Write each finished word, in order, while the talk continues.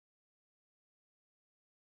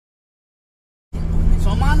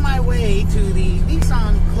on my way to the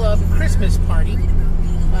Nissan Club Christmas party.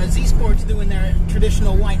 Z Sports doing their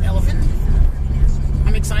traditional white elephant.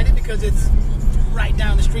 I'm excited because it's right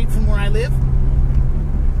down the street from where I live.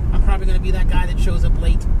 I'm probably going to be that guy that shows up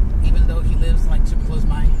late, even though he lives like super close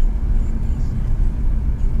by.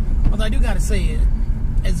 Although I do got to say,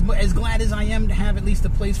 as glad as I am to have at least a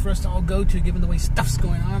place for us to all go to, given the way stuff's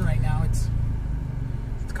going on right now, it's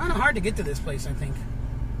kind of hard to get to this place, I think.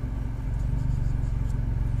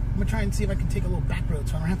 I'm going to try and see if I can take a little back road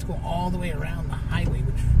so I don't have to go all the way around the highway,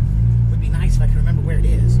 which would be nice if I could remember where it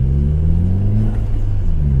is.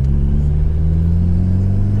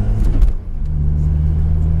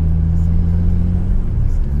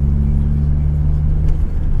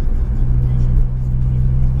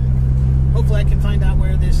 Hopefully I can find out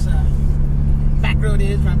where this back road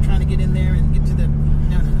is, where I'm trying to get in there and get to the...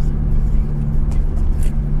 No.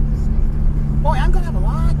 Boy, I'm going to have a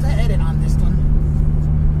lot to edit on this one.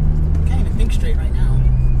 Can't even think straight right now.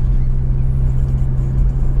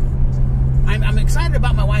 I'm excited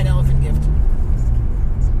about my white elephant gift.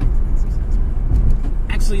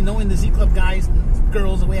 Actually, knowing the Z Club guys and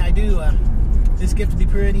girls the way I do, this gift will be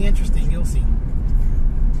pretty interesting. You'll see.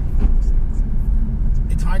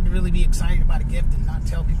 It's hard to really be excited about a gift and not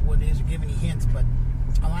tell people what it is or give any hints, but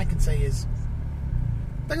all I can say is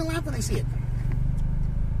they're going to laugh when they see it.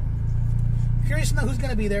 Curious to know who's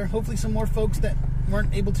going to be there. Hopefully some more folks that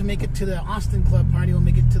weren't able to make it to the Austin Club party will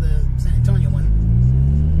make it to the San Antonio one.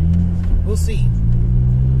 We'll see.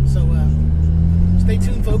 So stay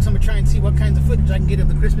tuned, folks. I'm going to try and see what kinds of footage I can get of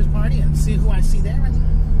the Christmas party and see who I see there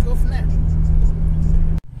and go from there.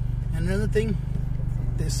 And another thing,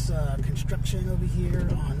 this construction over here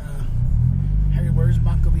on Harry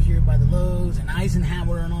Wurzbach over here by the Lowe's and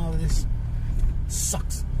Eisenhower and all of this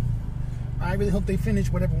sucks. I really hope they finish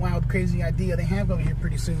whatever wild, crazy idea they have over here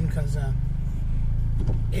pretty soon, because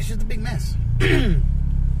it's just a big mess.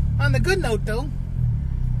 On the good note, though,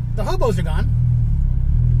 the hobos are gone.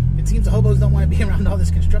 It seems the hobos don't want to be around all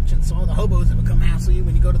this construction, so all the hobos that become hassle you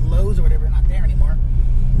when you go to the Lowe's or whatever are not there anymore.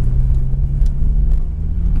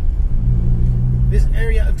 This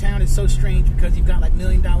area of town is so strange because you've got like $1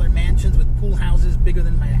 million mansions with pool houses bigger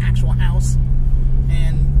than my actual house,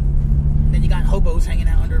 and then you got hobos hanging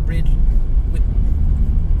out under a bridge with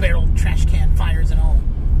barrel trash can fires and all.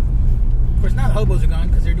 Of course, now the hobos are gone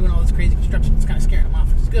because they're doing all this crazy construction. It's kind of scaring them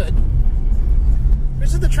off, which is good.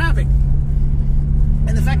 This is the traffic.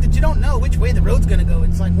 And the fact that you don't know which way the road's going to go.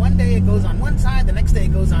 It's like one day it goes on one side, the next day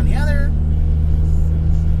it goes on the other.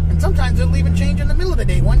 And sometimes it'll even change in the middle of the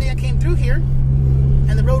day. One day I came through here,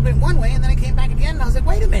 and the road went one way, and then I came back again, and I was like,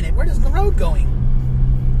 wait a minute, where is the road going?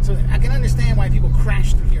 So I can understand why people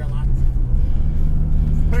crash through here a lot.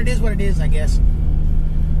 But it is what it is, I guess.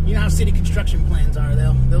 You know how city construction plans are.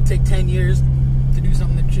 They'll take 10 years to do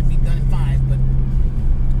something that should be done in 5, but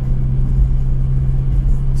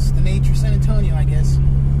it's the nature of San Antonio, I guess.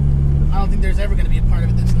 I don't think there's ever going to be a part of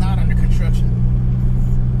it that's not under construction.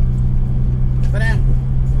 But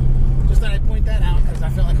just thought I'd point that out because I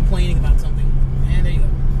felt like complaining about something. And there you go.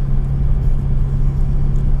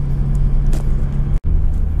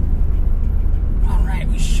 Alright,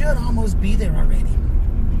 we should almost be there already.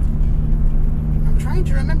 I'm trying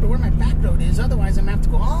to remember where my back road is, otherwise I'm going to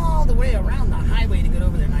have to go all the way around the highway to get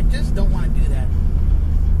over there, and I just don't want to do that.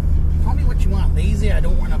 Call me what you want, lazy, I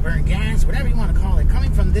don't want to burn gas, whatever you want to call it.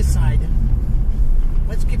 Coming from this side,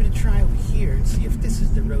 let's give it a try over here and see if this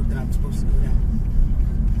is the road that I'm supposed to go down.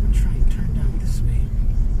 I'm going to try and turn down this way.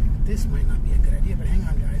 This might not be a good idea, but hang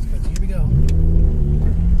on, guys, because here we go.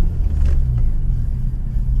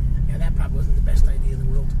 Yeah, that probably wasn't the best idea in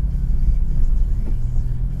the world.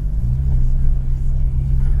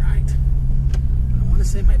 Alright. I want to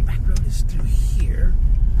say my back road is through here.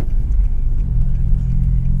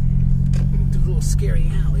 Through a little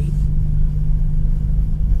scary alley.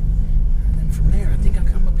 And then from there, I think I'll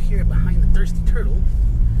come up here behind the Thirsty Turtle,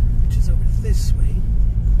 which is over this way.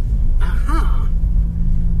 Aha!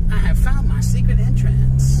 I have found my secret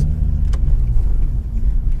entrance.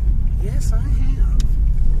 Yes, I have.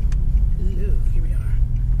 Hello, here we are.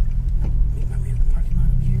 Make my way to the parking lot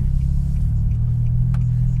over here.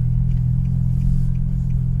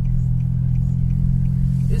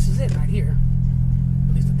 This is it right here.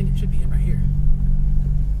 At least I think it should be it right here.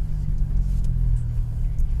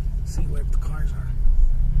 Let's see where the cars are.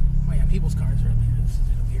 Oh yeah, people's cars are up here. This is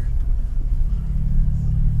it over here.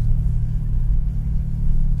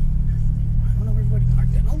 I don't know where everybody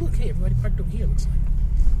parked at. Oh look, hey, everybody parked over here, looks like.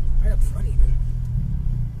 Right up front even.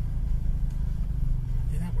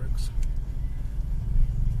 Yeah, that works.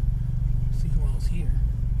 Let's see who all's here.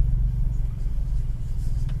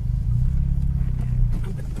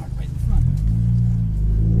 I'm gonna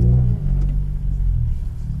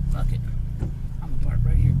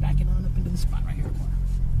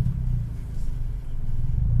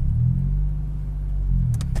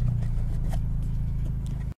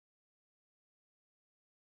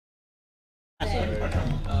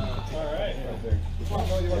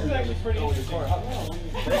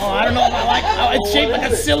Oh, it's shaped like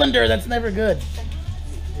a cylinder. That's never good.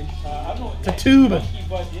 It's a tube.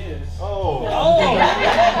 Oh.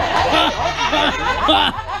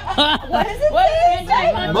 What is it?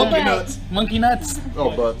 Monkey nuts. Monkey nuts.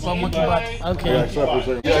 Oh, butts. Oh, monkey butt. Okay. Yeah, except for a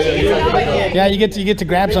second. Yeah, you get to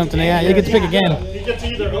grab something. Yeah, you get to pick again. You get to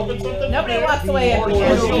either open something. Nobody walks away empty.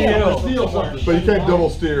 But you can't double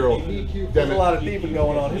steal. There's a lot of thieving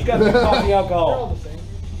going on. Who's got some coffee alcohol?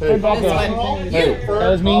 Hey, That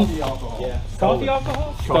was me. Coffee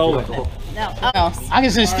alcohol? stolen. No. I can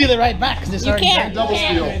just steal it right back. Cause it's You already can't. Double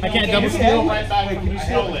steal. I can't double steal. Right back when you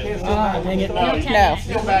stole it. Ah, dang it. No.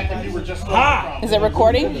 Steal back if you were just stolen from. Is it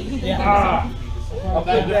recording? Yeah.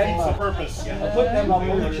 That defeats the purpose. Put them on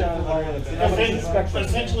the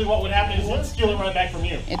Essentially, what would happen is he'd steal it right back from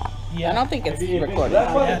you. I don't think it's recording.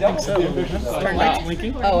 That's why the I think double so. steal. Turn lights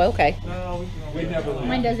blinking. Oh, okay.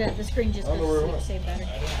 Mine doesn't. The screen just goes to save battery.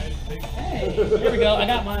 Here we go. I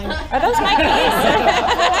got mine. Are those my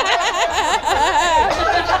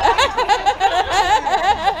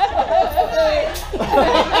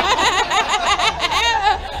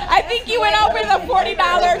I think you went over the $40,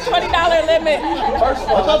 $20 limit. I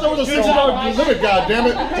thought there was a $60 limit,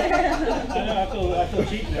 goddammit. I feel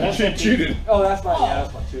cheating. She cheated. Oh, that's my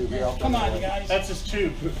tube. Here, I'll Come on, you guys. That's his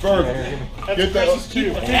tube. Berg, That's get Chris's that.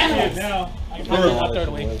 tube. Now. I'll throw it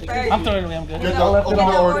away. I'm throwing it away. I'm good. Get the, open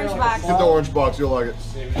the orange box. Get the orange box. You'll like it.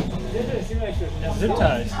 Zip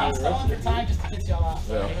ties. I'll stall for time just to piss y'all off.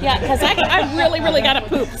 Yeah, because I really got to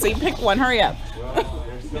poop. So you pick one. Hurry up.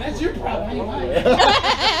 That's your problem. I ain't mine.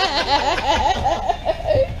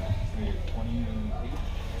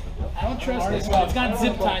 I don't trust this one. It's got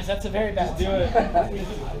zip ties. That's a very bad sign.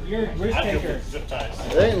 You're a risk taker. Zip ties.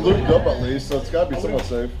 It ain't lubed up at least, so it's got to be somewhat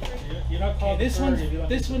safe. Okay, this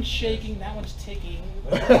one's shaking. That one's ticking.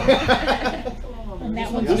 And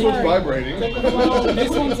that one's This one's vibrating. This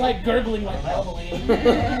one's like gurgling, like bubbling.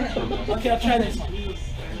 Okay, I'll try this one.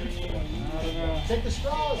 Take the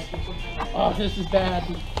straws. Oh, this is bad.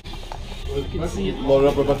 You can see it. Load it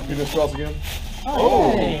up with a bunch of peanut straws again.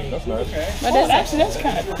 Oh, hey. That's nice. Actually, that's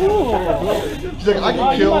kind of cool. She's like, I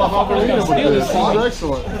can kill a jabalina with this. This is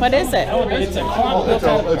excellent. What is it? It's a clock. It's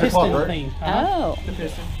a piston clock, right? thing. Oh.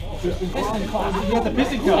 Piston clock. You got the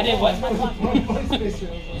piston clock. I did what? My clock.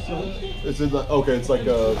 It's in the, okay, it's like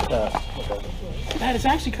a cast. Okay. That is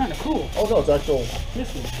actually kind of cool. Oh no, it's actual.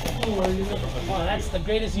 Piston. Oh, that's the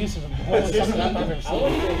greatest use of something I've ever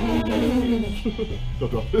seen.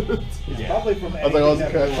 It's probably from I was like, oh, it's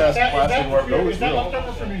cast plastic work. No, Is it's that real. left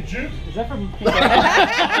over from your juke? Is that from?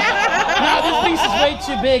 No, this piece is way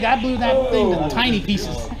too big. I blew that thing to tiny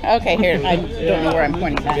pieces. Okay, here. I don't know where I'm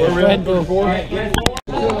pointing at. Where are we at? Go.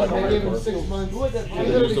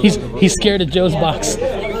 34? He's scared of Joe's box.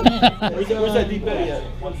 Where's that deep bed at?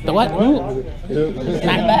 The what? Ooh.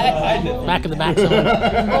 Back of the back.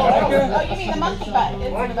 Somewhere. Oh, you mean the monkey butt? It's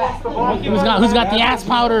in the back. Who's got the ass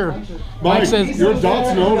powder? Mike, says- you're a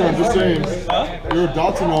Dotson owner, I'm just saying. You're a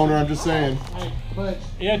Dotson owner, I'm just saying.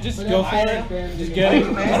 Yeah, just go for it. Just get it.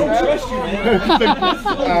 I don't trust you,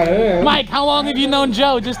 man. Mike, how long have you known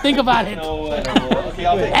Joe? Just think about it. Okay,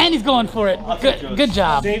 I'll take And he's going for it. Good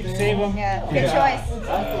job. Save him. Yeah, good choice.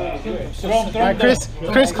 Throw All right,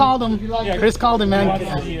 Chris called him. Chris called him, man.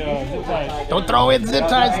 Don't throw away the zip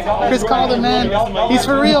ties. Chris called him, man. He's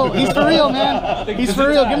for real. He's for real, man. He's for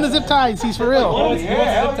real. Give him the zip ties. He's for real. He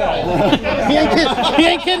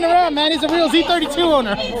ain't kidding around, man. He's a real Z32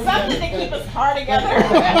 owner. Something to keep us hard together.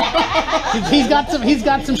 He's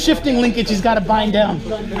got some shifting linkage he's got to bind down.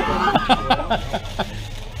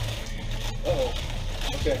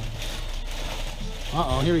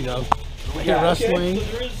 Uh-oh, here we go. Hear rustling.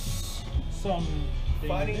 There is some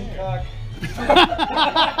fighting cock.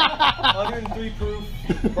 103 proof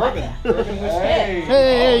bourbon. Hey. Hey,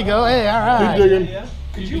 there you go. Hey, all Keep right. digging.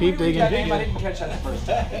 Keep digging. I didn't catch that first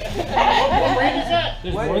time. What brand is that?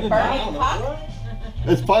 There's more than that.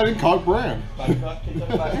 It's Fighting Cock brand. Fighting cock,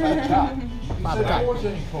 Kentucky fighting cock. What's the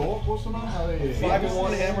name?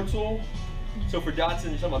 5-in-1 hammer tool. So for Dotson,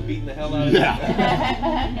 you're talking about beating the hell out of Yeah.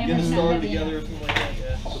 Get it started together or something like that.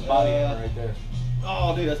 Yeah. The body right there.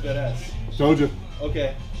 Oh, dude, that's badass. Told you.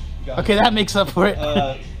 Okay. Got it. Okay, that makes up for it.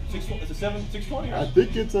 It's a 620 I or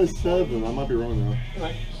think it's a 7. I might be wrong now.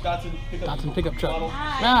 anyway, Dotson pickup. Dotson pickup truck. model.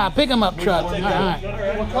 Ah, pick him up truck. All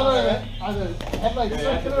right. What color are the headlights?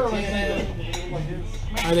 Circular or rectangular?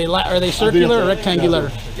 Are they circular or rectangular?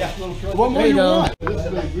 What There you go. This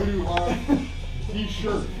is a Voodoo High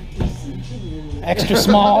t-shirt. Extra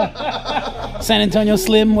small. San Antonio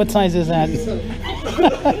Slim. What size is that? Is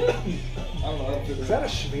that a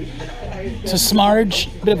Schmied? It's a smarge.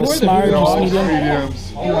 Bit of a smarge. All Medium.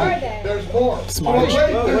 mediums. Who are they? There's 4 more. Smart.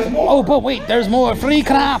 There's more. Oh, but wait, there's more free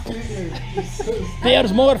crap.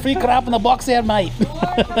 There's more free crap in the box there, mate.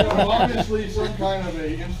 Obviously, some kind of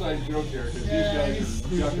a inside joke here, because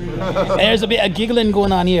these guys are. There's a bit of giggling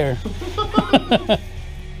going on here.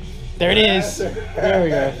 There it is. There we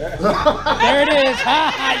go. There it is.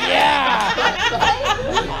 Yeah.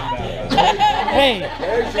 Hey,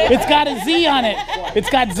 it's got a Z on it. It's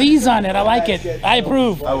got Z's on it. I like it. I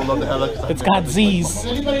approve. I would love to have that. It's got Z's.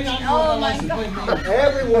 Anybody not know Oh my god.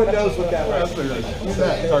 Everyone knows what that was. What's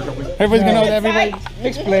that? Everybody's gonna know that everybody.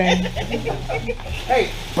 Explain. Hey,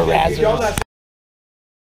 Barazzers. did y'all not